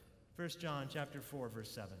others. 1 John chapter 4, verse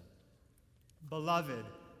 7. Beloved,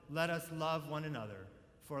 let us love one another,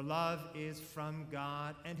 for love is from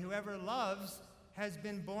God, and whoever loves has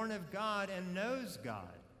been born of God and knows God.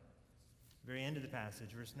 Very end of the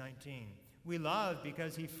passage, verse 19. We love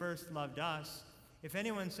because he first loved us. If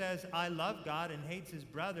anyone says, I love God and hates his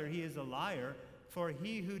brother, he is a liar. For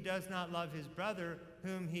he who does not love his brother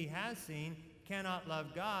whom he has seen cannot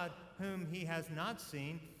love God whom he has not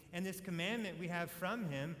seen. And this commandment we have from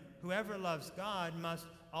him, whoever loves God must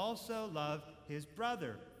also love his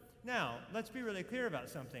brother. Now, let's be really clear about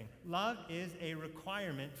something. Love is a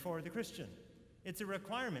requirement for the Christian. It's a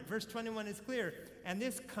requirement. Verse 21 is clear. And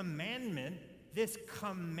this commandment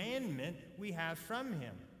we have from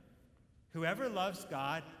him. Whoever loves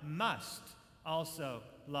God must also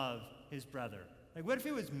love his brother. Like, what if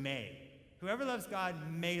it was may? Whoever loves God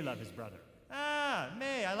may love his brother.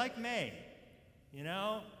 May. I like may. You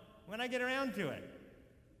know, when I get around to it.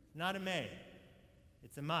 Not a may.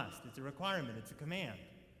 It's a must. It's a requirement. It's a command.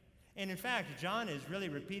 And in fact, John is really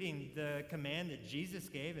repeating the command that Jesus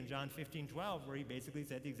gave in John 15:12, where he basically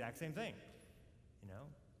said the exact same thing. You know,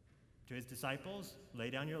 to his disciples, lay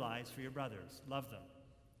down your lives for your brothers. Love them.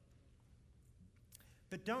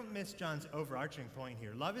 But don't miss John's overarching point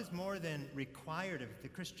here. Love is more than required of the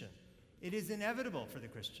Christian. It is inevitable for the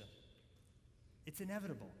Christian. It's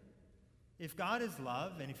inevitable. If God is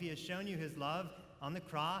love, and if he has shown you his love on the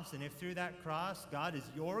cross, and if through that cross God is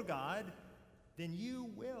your God, then you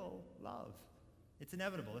will love. It's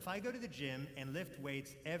inevitable. If I go to the gym and lift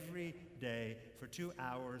weights every day for 2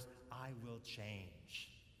 hours, I will change.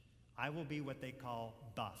 I will be what they call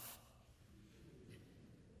buff.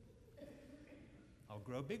 I'll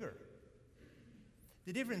grow bigger.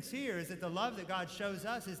 The difference here is that the love that God shows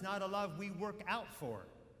us is not a love we work out for.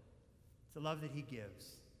 It's a love that he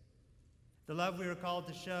gives. The love we are called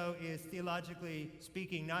to show is, theologically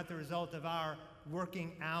speaking, not the result of our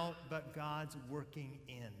working out, but God's working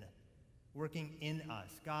in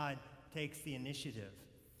us. God takes the initiative.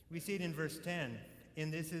 We see it in verse 10,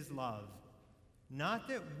 and this is love. Not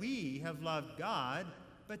that we have loved God,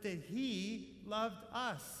 but that he loved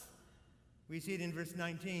us. We see it in verse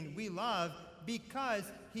 19. We love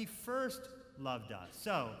because he first loved us.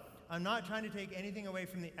 So, I'm not trying to take anything away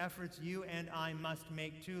from the efforts you and I must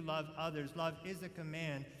make to love others. Love is a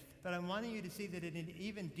command, but I'm wanting you to see that at an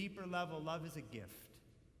even deeper level, love is a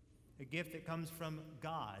gift that comes from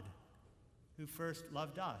God, who first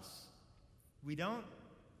loved us.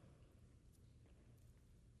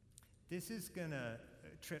 This is going to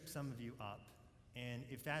trip some of you up, and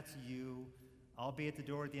if that's you, I'll be at the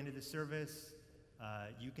door at the end of the service.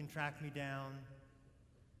 You can track me down.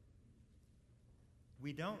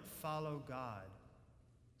 We don't follow God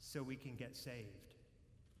so we can get saved.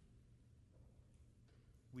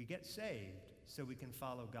 We get saved so we can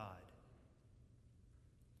follow God.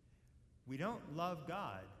 We don't love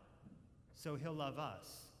God so he'll love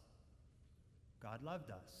us. God loved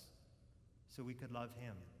us. so we could love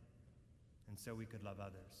him, and so we could love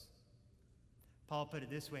others. Paul put it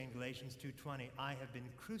this way in Galatians 2:20, I have been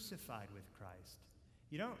crucified with Christ.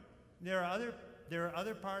 There are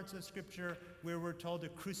other parts of Scripture where we're told to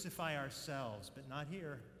crucify ourselves, but not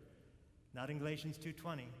here. Not in Galatians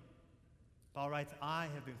 2:20. Paul writes, I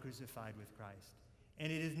have been crucified with Christ.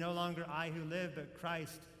 And it is no longer I who live, but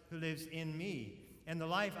Christ who lives in me. And the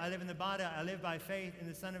life I live in the body, I live by faith in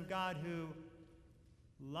the Son of God who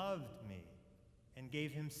loved me and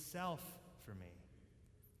gave himself for me.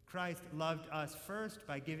 Christ loved us first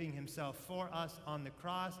by giving himself for us on the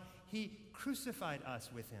cross. He crucified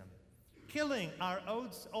us with him, killing our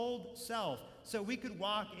old self so we could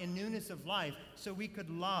walk in newness of life, so we could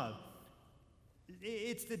love.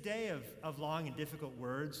 It's the day of long and difficult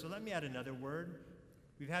words, so let me add another word.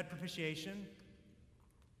 We've had propitiation.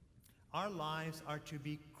 Our lives are to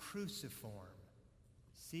be cruciform.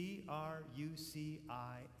 Cruciform.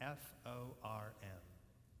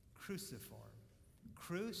 Cruciform.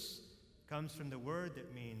 Crus comes from the word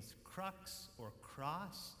that means crux or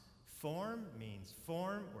cross. Form means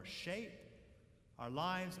form or shape. Our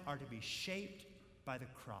lives are to be shaped by the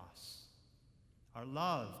cross. Our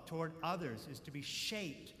love toward others is to be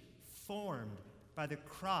shaped, formed by the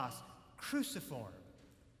cross, cruciform.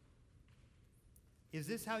 Is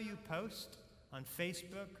this how you post on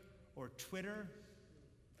Facebook or Twitter?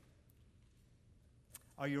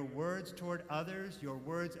 Are your words toward others, your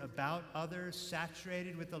words about others,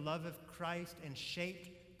 saturated with the love of Christ and shaped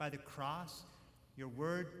by the cross? Your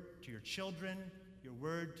word to your children, your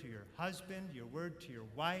word to your husband, your word to your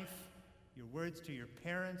wife, your words to your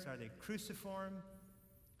parents, are they cruciform?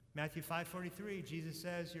 Matthew 5:43, Jesus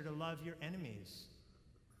says you're to love your enemies.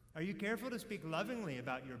 Are you careful to speak lovingly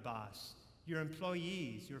about your boss, your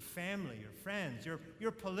employees, your family, your friends,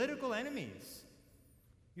 your political enemies,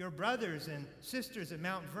 your brothers and sisters at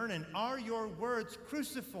Mount Vernon? Are your words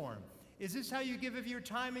cruciform? Is this how you give of your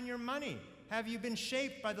time and your money? Have you been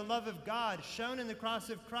shaped by the love of God shown in the cross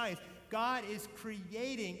of Christ? God is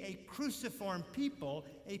creating a cruciform people,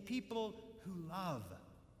 a people who love.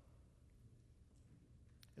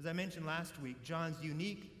 As I mentioned last week, John's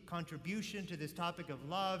unique contribution to this topic of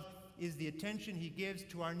love is the attention he gives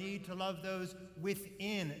to our need to love those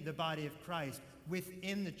within the body of Christ,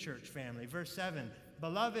 within the church family. Verse 7,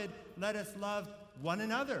 Beloved, let us love one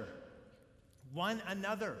another. One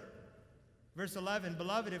another. Verse 11,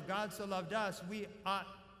 Beloved, if God so loved us, we ought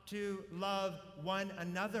to love one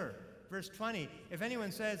another. Verse 20, if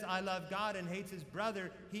anyone says, I love God and hates his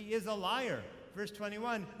brother, he is a liar. Verse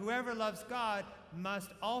 21, whoever loves God must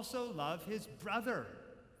also love his brother.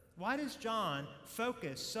 Why does John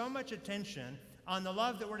focus so much attention on the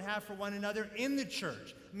love that we're to have for one another in the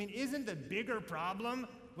church? I mean, isn't the bigger problem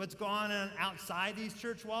what's going on outside these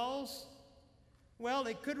church walls? Well,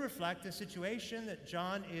 it could reflect the situation that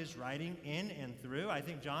John is writing in and through. I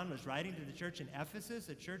think John was writing to the church in Ephesus,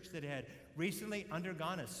 a church that had recently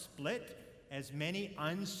undergone a split as many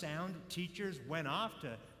unsound teachers went off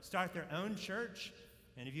to start their own church.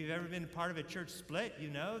 And if you've ever been part of a church split, you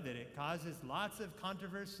know that it causes lots of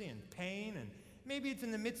controversy and pain. And maybe it's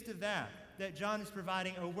in the midst of that John is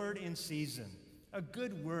providing a word in season, a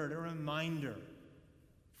good word, a reminder.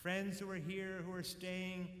 Friends who are here, who are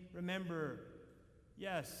staying, remember,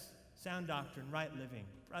 yes, sound doctrine, right living,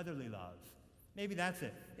 brotherly love. Maybe that's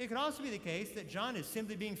it. It could also be the case that John is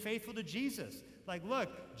simply being faithful to Jesus. Like, look,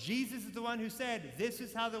 Jesus is the one who said, this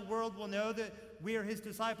is how the world will know that we are his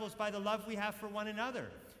disciples, by the love we have for one another.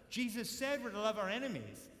 Jesus said we're to love our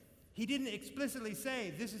enemies. He didn't explicitly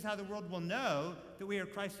say, this is how the world will know that we are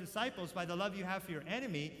Christ's disciples, by the love you have for your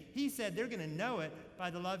enemy. He said they're going to know it by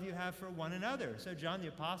the love you have for one another. So John the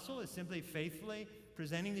Apostle is simply faithfully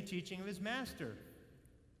presenting the teaching of his master.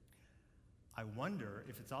 I wonder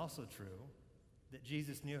if it's also true that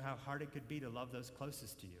Jesus knew how hard it could be to love those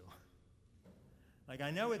closest to you. Like,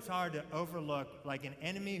 I know it's hard to overlook, like, an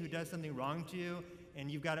enemy who does something wrong to you, and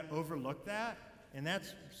you've got to overlook that, and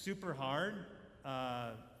that's super hard.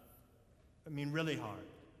 Really hard.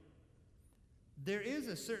 There is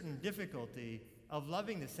a certain difficulty of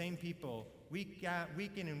loving the same people week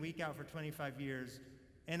in and week out for 25 years,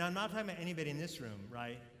 and I'm not talking about anybody in this room,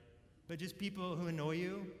 right? But just people who annoy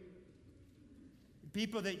you,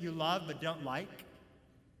 people that you love but don't like,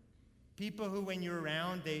 people who, when you're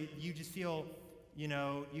around, you just feel,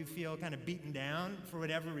 you feel kind of beaten down for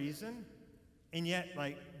whatever reason, and yet,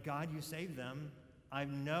 like, God, you saved them. I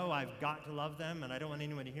know I've got to love them, and I don't want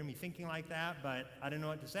anyone to hear me thinking like that, but I don't know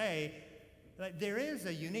what to say. Like, there is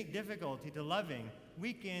a unique difficulty to loving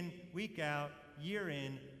week in, week out, year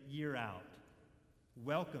in, year out.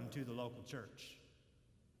 Welcome to the local church.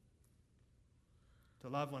 To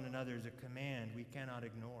love one another is a command we cannot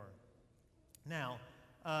ignore. Now,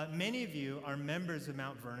 many of you are members of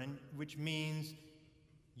Mount Vernon, which means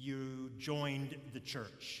you joined the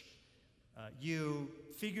church. You,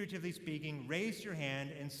 figuratively speaking, raised your hand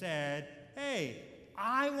and said, hey,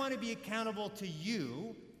 I want to be accountable to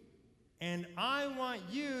you, and I want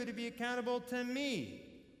you to be accountable to me.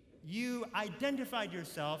 You identified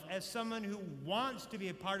yourself as someone who wants to be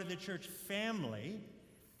a part of the church family,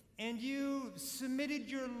 and you submitted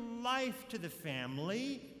your life to the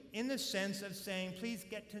family in the sense of saying, please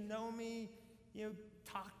get to know me,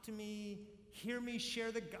 talk to me, hear me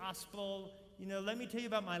share the gospel, let me tell you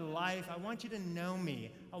about my life. I want you to know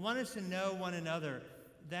me. I want us to know one another.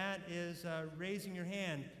 That is raising your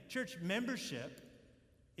hand. Church membership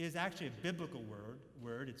is actually a biblical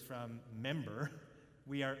word. It's from member.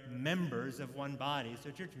 We are members of one body.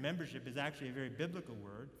 So church membership is actually a very biblical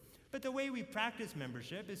word. But the way we practice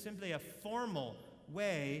membership is simply a formal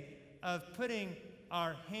way of putting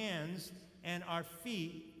our hands and our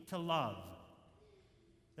feet to love.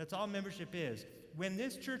 That's all membership is. When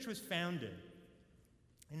this church was founded,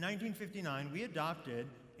 in 1959, we adopted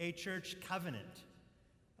a church covenant.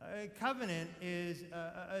 A covenant is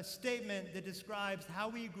a statement that describes how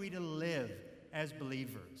we agree to live as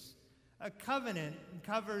believers. A covenant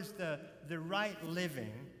covers the right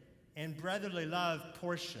living and brotherly love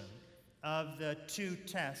portion of the two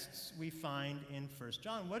tests we find in 1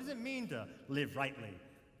 John. What does it mean to live rightly?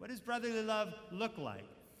 What does brotherly love look like?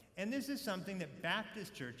 And this is something that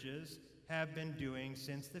Baptist churches have been doing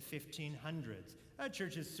since the 1500s.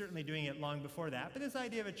 Churches certainly doing it long before that, but this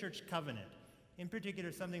idea of a church covenant, in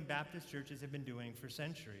particular, something Baptist churches have been doing for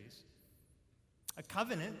centuries. A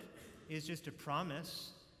covenant is just a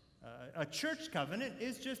promise. A church covenant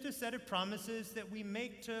is just a set of promises that we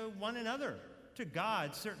make to one another, to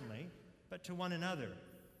God certainly, but to one another.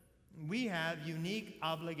 We have unique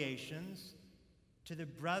obligations to the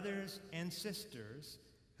brothers and sisters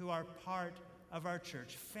who are part of our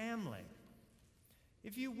church family.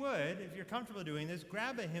 If you would, if you're comfortable doing this,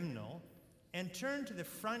 grab a hymnal and turn to the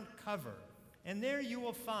front cover, and there you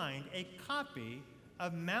will find a copy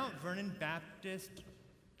of Mount Vernon Baptist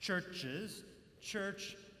Church's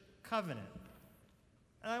church covenant.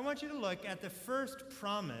 And I want you to look at the first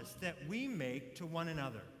promise that we make to one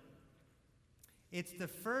another. It's the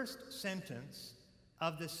first sentence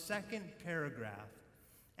of the second paragraph,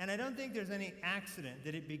 and I don't think there's any accident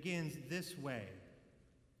that it begins this way.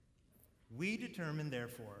 We determine,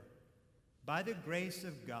 therefore, by the grace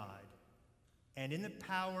of God and in the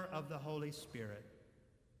power of the Holy Spirit,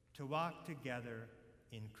 to walk together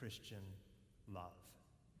in Christian love.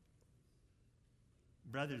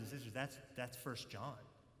 Brothers and sisters, that's 1 John.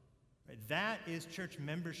 Right? That is church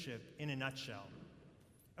membership in a nutshell.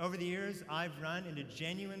 Over the years, I've run into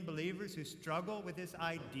genuine believers who struggle with this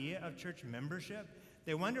idea of church membership.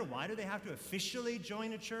 They wonder, why do they have to officially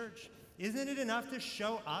join a church? Isn't it enough to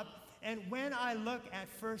show up? And when I look at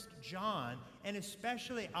 1 John, and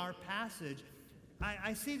especially our passage,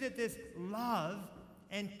 I see that this love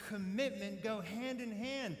and commitment go hand in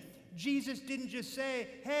hand. Jesus didn't just say,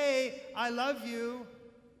 hey, I love you.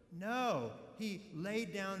 No, he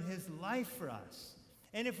laid down his life for us.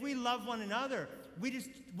 And if we love one another, we just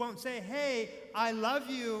won't say, hey, I love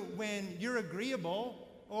you when you're agreeable,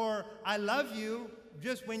 or I love you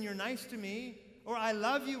just when you're nice to me, or I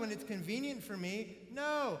love you when it's convenient for me.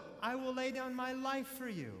 No, I will lay down my life for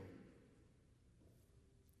you.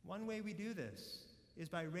 One way we do this is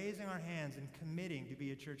by raising our hands and committing to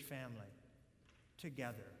be a church family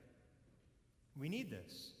together. We need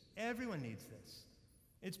this. Everyone needs this.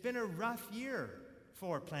 It's been a rough year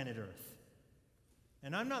for planet Earth.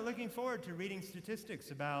 And I'm not looking forward to reading statistics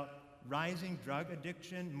about rising drug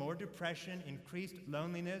addiction, more depression, increased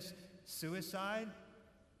loneliness, suicide.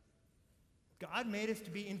 God made us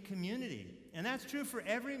to be in community, and that's true for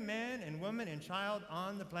every man and woman and child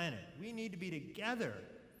on the planet. We need to be together.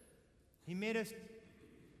 He made us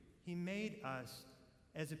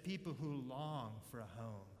as a people who long for a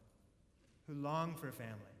home, who long for a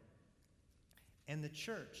family. And the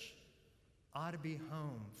church ought to be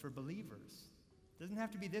home for believers. It doesn't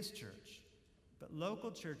have to be this church, but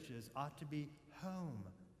local churches ought to be home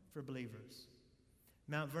for believers.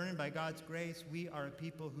 Mount Vernon, by God's grace, we are a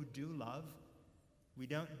people who do love. We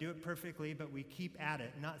don't do it perfectly, but we keep at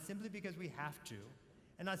it, not simply because we have to,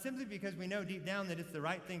 and not simply because we know deep down that it's the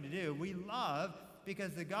right thing to do. We love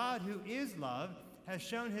because the God who is love has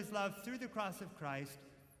shown his love through the cross of Christ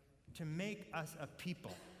to make us a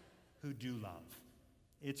people who do love.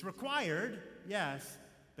 It's required, yes,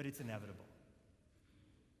 but it's inevitable.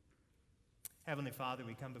 Heavenly Father,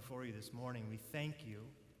 we come before you this morning. We thank you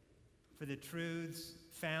for the truths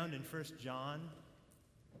found in 1 John.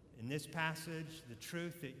 In this passage, the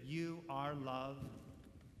truth that you are love,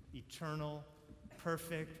 eternal,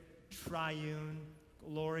 perfect, triune,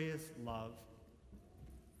 glorious love.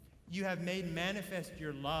 You have made manifest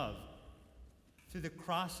your love through the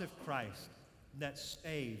cross of Christ that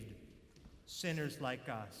saved sinners like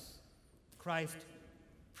us. Christ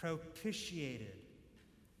propitiated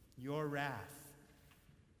your wrath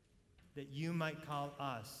that you might call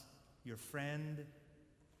us your friend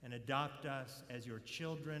and adopt us as your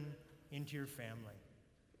children into your family.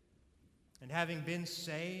 And having been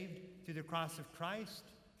saved through the cross of Christ,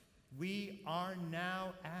 we are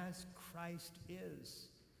now as Christ is,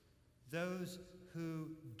 those who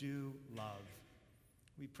do love.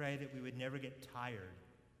 We pray that we would never get tired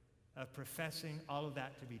of professing all of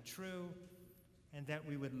that to be true, and that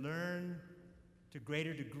we would learn to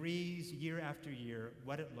greater degrees year after year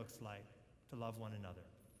what it looks like to love one another.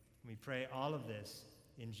 We pray all of this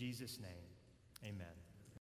in Jesus' name. Amen.